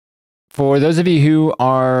For those of you who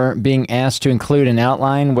are being asked to include an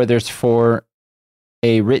outline, whether it's for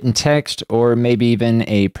a written text or maybe even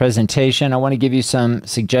a presentation, I want to give you some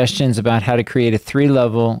suggestions about how to create a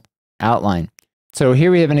 3-level outline. So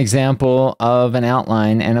here we have an example of an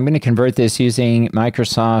outline, and I'm going to convert this using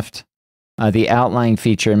Microsoft, the outline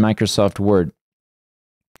feature in Microsoft Word.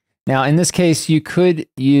 Now, in this case, you could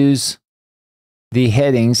use the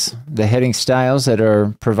heading styles that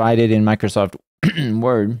are provided in Microsoft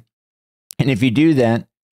Word. And if you do that,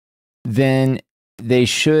 then they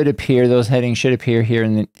should appear, those headings should appear here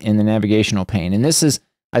in the navigational pane. And this is,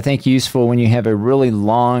 I think, useful when you have a really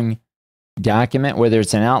long document, whether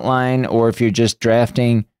it's an outline or if you're just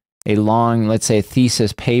drafting a long, let's say, a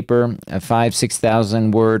thesis paper, a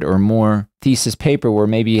 5,000-6,000 word or more thesis paper where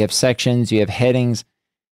maybe you have sections, you have headings,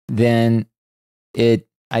 then it,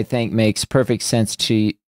 I think, makes perfect sense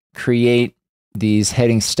to create these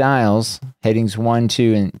heading styles, headings 1,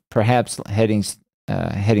 2, and perhaps heading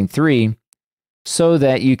 3, so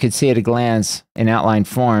that you could see at a glance in outline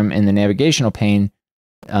form in the navigational pane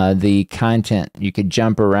the content. You could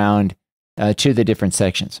jump around to the different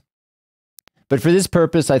sections. But for this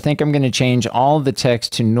purpose, I think I'm going to change all the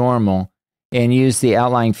text to normal and use the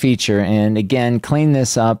outline feature. And again, clean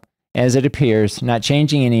this up as it appears, not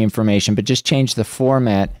changing any information, but just change the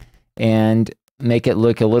format and make it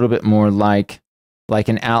look a little bit more like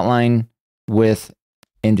an outline with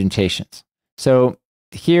indentations. So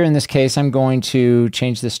here in this case, I'm going to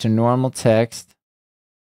change this to normal text.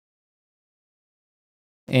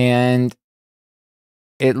 And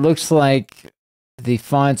it looks like the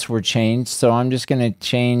fonts were changed. So I'm just going to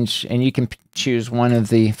change, and you can choose one of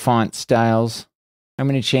the font styles. I'm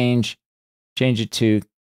going to change it to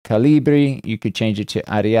Calibri. You could change it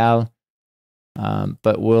to Arial,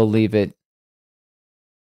 but we'll leave it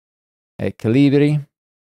at Calibri.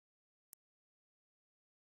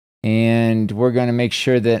 And we're going to make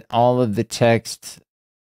sure that all of the text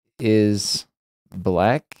is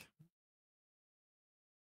black.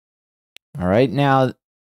 All right, now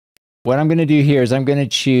what I'm going to do here is I'm going to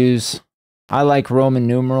choose, I like Roman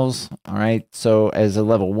numerals, all right, so as a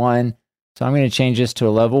level 1. So I'm going to change this to a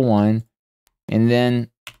level 1 and then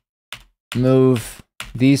move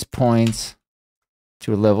these points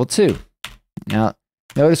to a level 2. Now,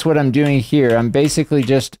 notice what I'm doing here. I'm basically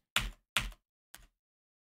just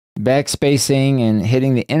backspacing and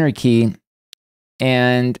hitting the enter key.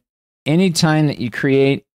 And anytime that you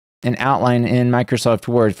create an outline in Microsoft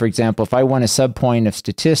Word, for example, if I want a subpoint of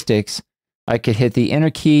statistics, I could hit the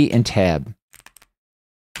enter key and tab.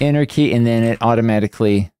 Enter key, and then it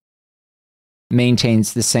automatically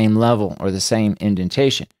maintains the same level or the same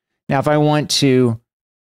indentation. Now, if I want to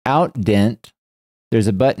outdent, there's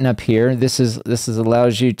a button up here. This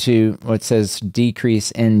allows you to, what says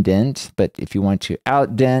decrease indent, but if you want to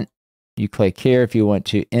outdent, you click here. If you want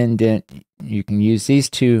to indent, you can use these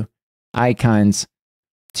two icons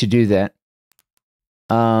to do that.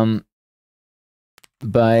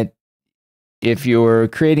 But if you're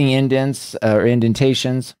creating indents or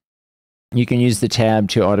indentations, you can use the tab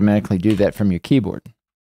to automatically do that from your keyboard.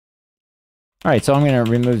 All right, so I'm going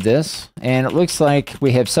to remove this, and it looks like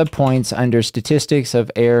we have subpoints under statistics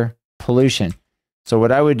of air pollution. So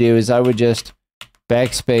what I would do is I would just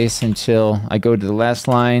backspace until I go to the last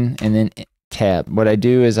line and then tab. What I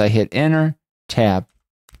do is I hit enter, tab,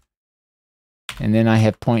 and then I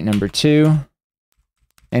have point number 2.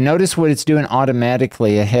 And notice what it's doing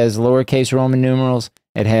automatically. It has lowercase Roman numerals,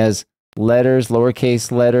 it has letters,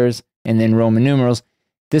 lowercase letters, and then Roman numerals.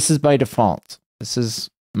 This is by default. This is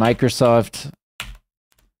Microsoft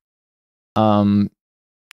doing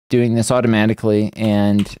this automatically,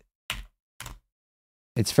 and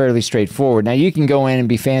it's fairly straightforward. Now you can go in and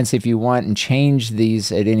be fancy if you want and change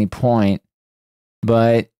these at any point,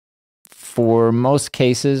 but for most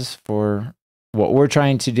cases, for what we're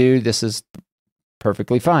trying to do, this is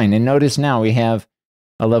perfectly fine. And notice now we have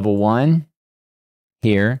a level 1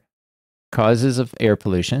 here, causes of air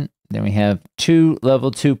pollution. Then we have 2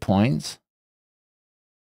 level 2 points.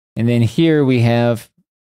 And then here we have,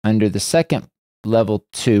 under the second level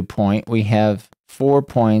 2 point, we have 4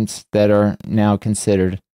 points that are now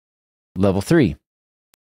considered level 3.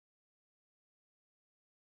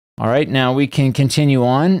 All right, now we can continue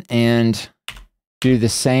on and do the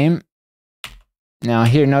same. Now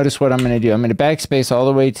here, notice what I'm going to do. I'm going to backspace all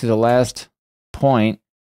the way to the last point,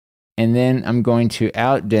 and then I'm going to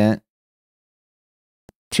outdent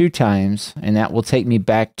 2 times, and that will take me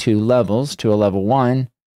back 2 levels to a level 1.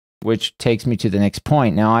 Which takes me to the next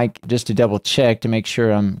point. Now, just to double check to make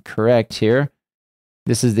sure I'm correct here,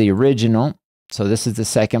 this is the original. So this is the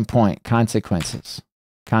second point, consequences.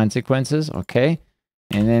 Consequences, okay.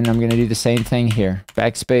 And then I'm going to do the same thing here.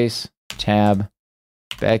 Backspace, tab,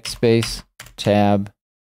 backspace, tab,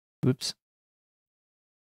 oops.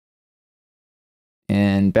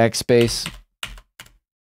 And backspace,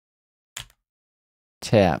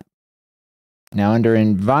 tab. Now under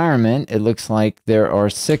environment, it looks like there are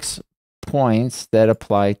 6 points that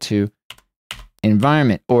apply to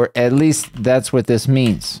environment, or at least that's what this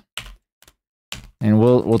means. And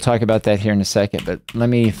we'll talk about that here in a second, but let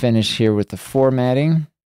me finish here with the formatting.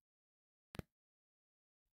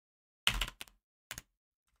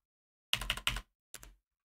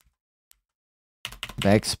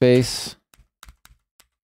 Backspace,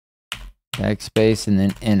 backspace, and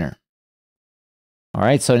then enter. All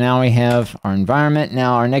right, so now we have our environment.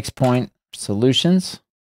 Now our next point, solutions.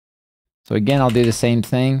 So again, I'll do the same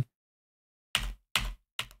thing.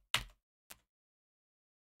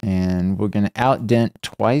 And we're going to outdent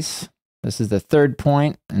twice. This is the 3rd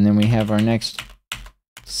point, and then we have our next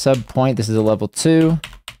sub point. This is a level 2.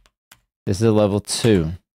 This is a level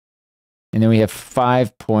 2. And then we have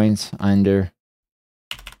 5 points under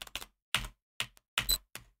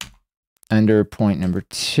point number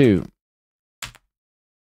 2.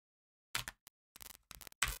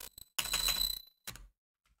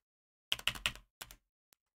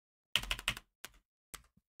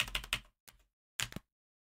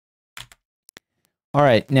 All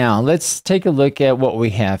right, now let's take a look at what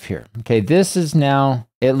we have here. Okay, this is now,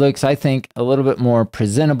 it looks, I think, a little bit more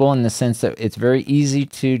presentable in the sense that it's very easy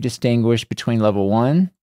to distinguish between level 1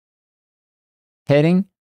 heading,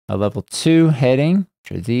 a level 2 heading,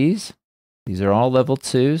 which are these. These are all level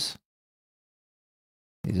 2s.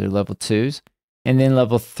 These are level 2s. And then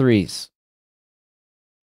level 3s.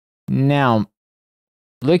 Now,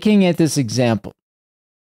 looking at this example,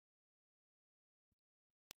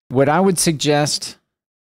 what I would suggest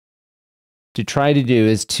to try to do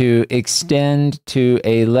is to extend to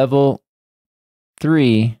a level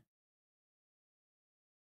 3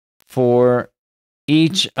 for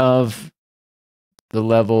each of the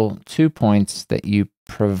level 2 points that you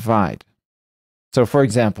provide. So for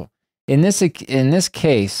example, in this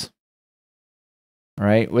case,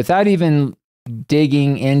 right, without even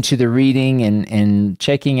digging into the reading and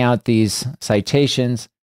checking out these citations,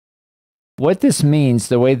 what this means,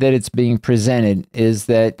 the way that it's being presented, is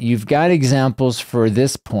that you've got examples for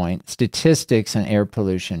this point, statistics on air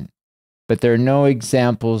pollution, but there are no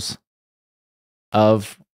examples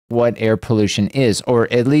of what air pollution is,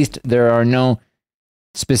 or at least there are no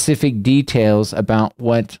specific details about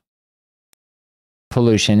what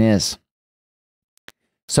pollution is.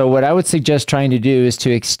 So what I would suggest trying to do is to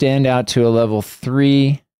extend out to a level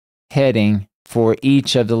 3 heading for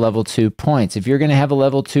each of the level 2 points. If you're going to have a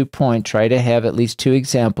level 2 point, try to have at least 2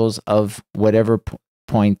 examples of whatever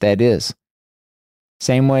point that is.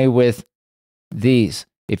 Same way with these.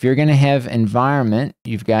 If you're going to have environment,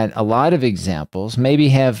 you've got a lot of examples. Maybe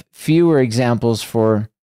have fewer examples for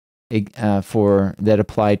that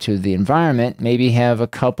apply to the environment. Maybe have a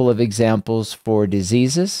couple of examples for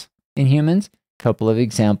diseases in humans, a couple of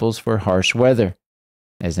examples for harsh weather,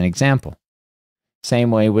 as an example.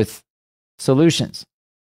 Same way with solutions.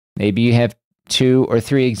 Maybe you have 2 or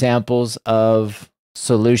 3 examples of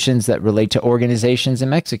solutions that relate to organizations in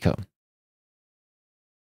Mexico.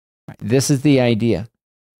 This is the idea.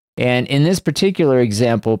 And in this particular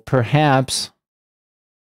example, perhaps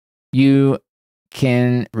you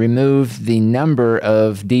can remove the number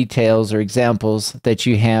of details or examples that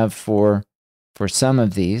you have for some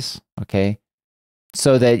of these, okay,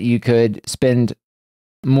 so that you could spend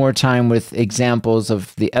more time with examples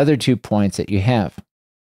of the other 2 points that you have.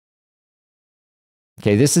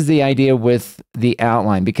 Okay, this is the idea with the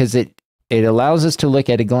outline, because it allows us to look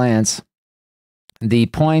at a glance the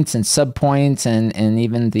points and subpoints and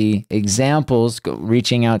even the examples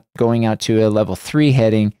going out to a level 3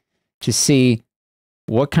 heading to see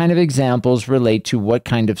what kind of examples relate to what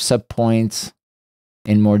kind of subpoints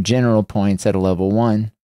and more general points at a level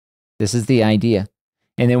 1. This is the idea.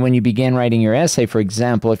 And then when you begin writing your essay, for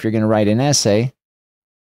example, if you're going to write an essay,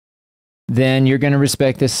 then you're going to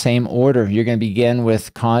respect this same order. You're going to begin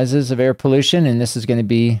with causes of air pollution, and this is going to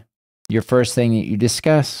be your first thing that you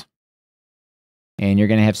discuss. And you're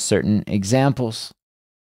going to have certain examples.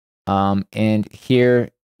 And here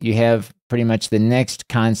you have pretty much the next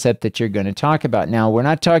concept that you're going to talk about. Now, we're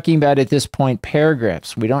not talking about at this point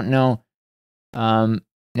paragraphs. We don't know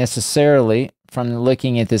necessarily from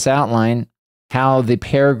looking at this outline how the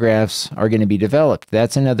paragraphs are going to be developed.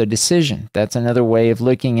 That's another decision. That's another way of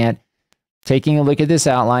looking at taking a look at this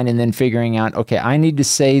outline and then figuring out, okay, I need to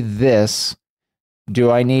say this. Do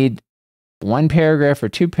I need 1 paragraph or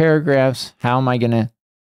 2 paragraphs? How am I going to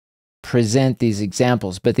present these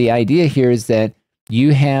examples. But the idea here is that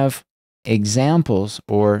you have examples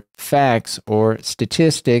or facts or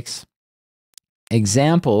statistics,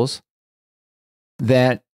 examples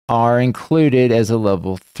that are included as a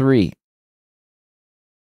level 3.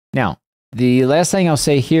 Now, the last thing I'll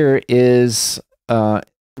say here is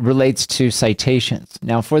relates to citations.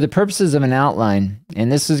 Now, for the purposes of an outline,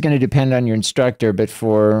 and this is going to depend on your instructor, but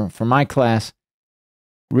for my class,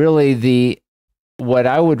 really what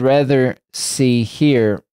I would rather see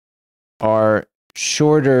here are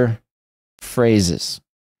shorter phrases,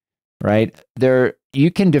 right?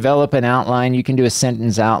 You can develop an outline, you can do a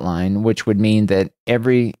sentence outline, which would mean that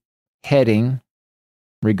every heading,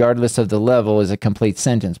 regardless of the level, is a complete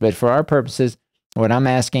sentence. But for our purposes, what I'm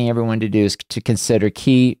asking everyone to do is to consider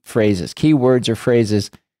key phrases, key words or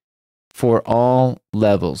phrases for all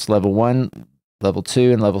levels, level 1, level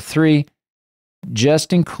 2, and level 3.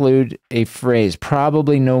 Just include a phrase,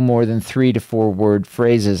 probably no more than 3 to 4 word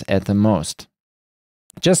phrases at the most.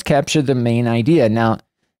 Just capture the main idea. Now,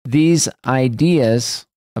 these ideas,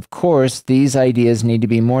 of course, these ideas need to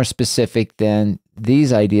be more specific than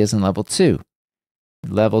these ideas in level 2.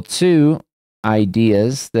 Level 2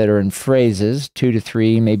 ideas that are in phrases, 2 to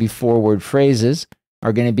 3, maybe 4 word phrases,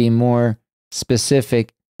 are going to be more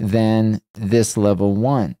specific than this level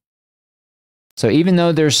 1. So even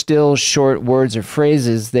though they're still short words or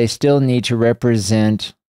phrases, they still need to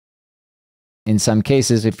represent, in some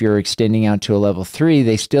cases, if you're extending out to a level 3,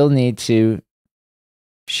 they still need to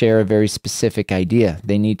share a very specific idea.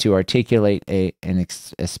 They need to articulate a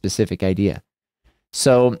specific idea.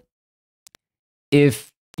 So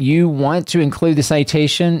if you want to include the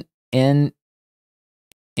citation in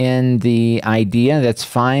the idea, that's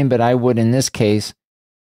fine, but I would, in this case,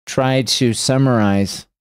 try to summarize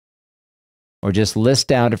or just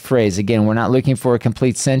list out a phrase. Again, we're not looking for a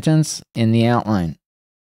complete sentence in the outline.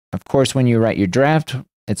 Of course, when you write your draft,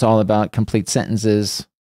 it's all about complete sentences,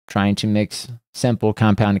 trying to mix simple,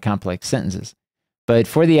 compound, and complex sentences. But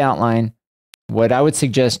for the outline, what I would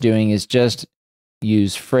suggest doing is just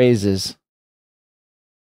use phrases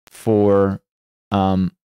for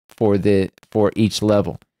each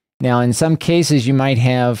level. Now, in some cases, you might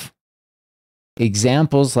have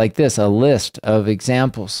examples like this, a list of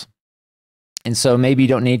examples. And so maybe you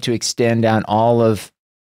don't need to extend out all of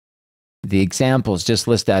the examples, just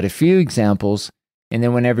list out a few examples, and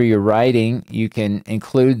then whenever you're writing, you can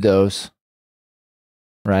include those,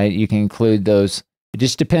 right? You can include those. It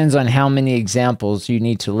just depends on how many examples you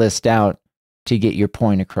need to list out to get your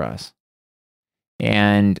point across.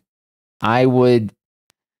 And I would,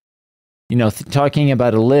 talking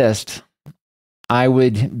about a list, I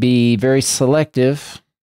would be very selective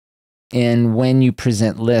in when you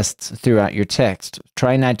present lists throughout your text.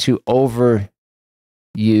 Try not to overuse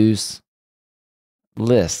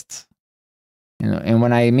lists. And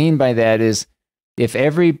what I mean by that is if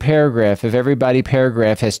every body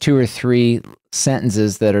paragraph has 2 or 3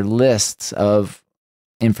 sentences that are lists of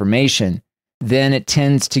information, then it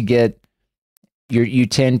tends to get, you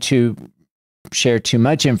tend to share too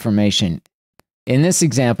much information. In this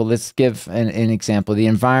example, let's give an example, the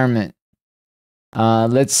environment.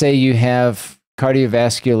 Let's say you have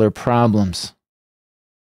cardiovascular problems.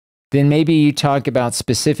 Then maybe you talk about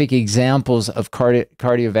specific examples of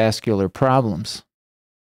cardiovascular problems.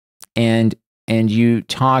 And you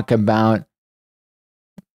talk about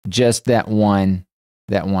just that one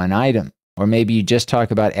item. Or maybe you just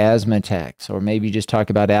talk about asthma attacks. Or maybe you just talk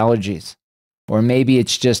about allergies. Or maybe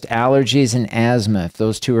it's just allergies and asthma, if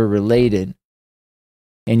those two are related.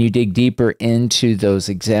 And you dig deeper into those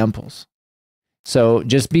examples. So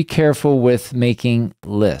just be careful with making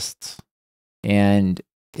lists. And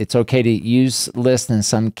it's okay to use lists in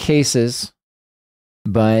some cases,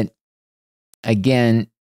 but again,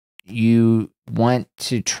 you want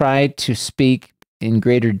to try to speak in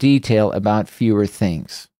greater detail about fewer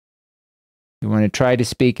things. You want to try to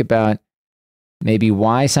speak about maybe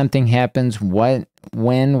why something happens, what,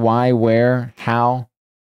 when, why, where, how.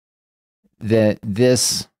 That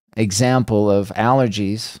this example of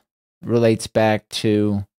allergies relates back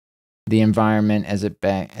to the environment as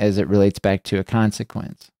it relates back to a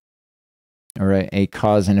consequence or a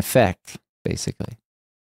cause and effect, basically.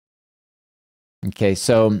 Okay,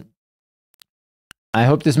 so I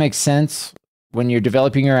hope this makes sense. When you're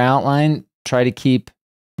developing your outline, try to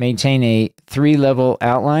maintain a 3-level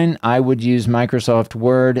outline. I would use Microsoft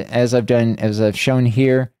Word as I've shown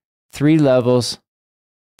here, 3 levels,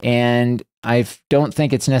 and I don't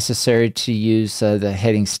think it's necessary to use the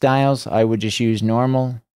heading styles. I would just use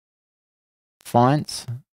normal fonts,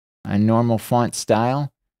 a normal font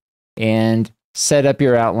style, and set up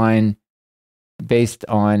your outline based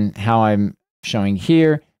on how I'm showing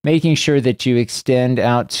here, making sure that you extend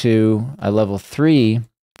out to a level 3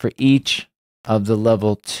 for each of the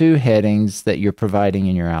level 2 headings that you're providing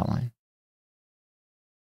in your outline.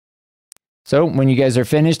 So when you guys are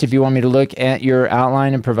finished, if you want me to look at your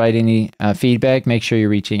outline and provide any feedback, make sure you're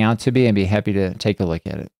reaching out to me. I'd be happy to take a look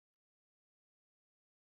at it.